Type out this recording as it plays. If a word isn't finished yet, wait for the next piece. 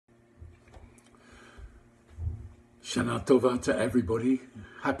Shana Tova to everybody.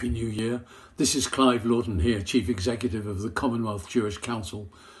 Happy New Year. This is Clive Lawton here, Chief Executive of the Commonwealth Jewish Council.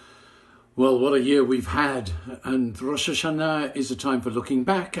 Well, what a year we've had, and Rosh Hashana is a time for looking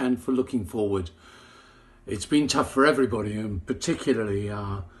back and for looking forward. It's been tough for everybody, and particularly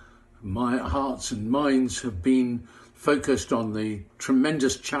my hearts and minds have been focused on the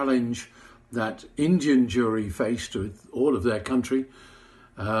tremendous challenge that Indian Jewry faced with all of their country,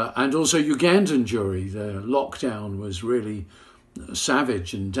 and also Ugandan Jewry. The lockdown was really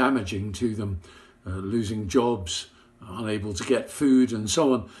savage and damaging to them, losing jobs, unable to get food and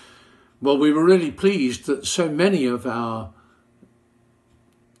so on. Well, we were really pleased that so many of our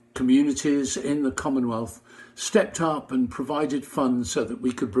communities in the Commonwealth stepped up and provided funds so that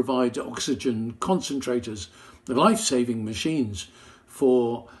we could provide oxygen concentrators, the life-saving machines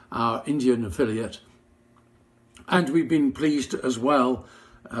for our Indian affiliate. And we've been pleased as well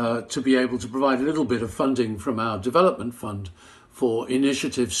to be able to provide a little bit of funding from our development fund for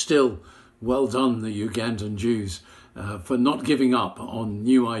initiatives still. Well done, the Ugandan Jews, for not giving up on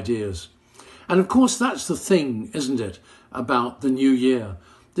new ideas. And of course, that's the thing, isn't it, about the new year.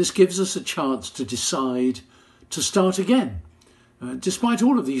 This gives us a chance to decide to start again. Despite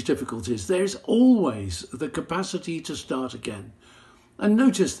all of these difficulties, there is always the capacity to start again. And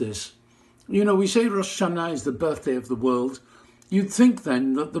notice this, we say Rosh Hashana is the birthday of the world. You'd think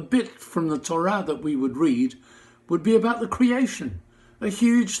then that the bit from the Torah that we would read would be about the creation, a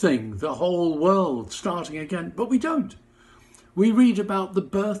huge thing, the whole world starting again, but we don't. We read about the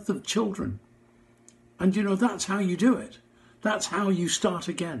birth of children. And that's how you do it. That's how you start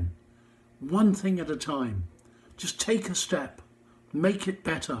again. One thing at a time. Just take a step, make it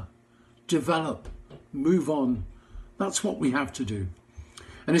better, develop, move on. That's what we have to do.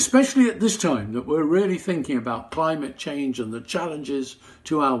 And especially at this time that we're really thinking about climate change and the challenges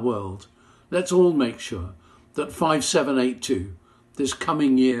to our world, let's all make sure that 5782, this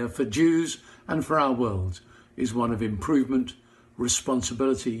coming year for Jews and for our world, is one of improvement,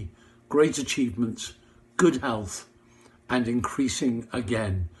 responsibility, great achievements, good health, and increasing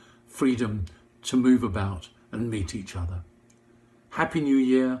again freedom to move about and meet each other. Happy New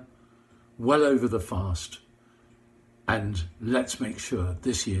Year, well over the fast, and let's make sure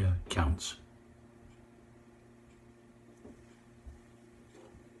this year counts.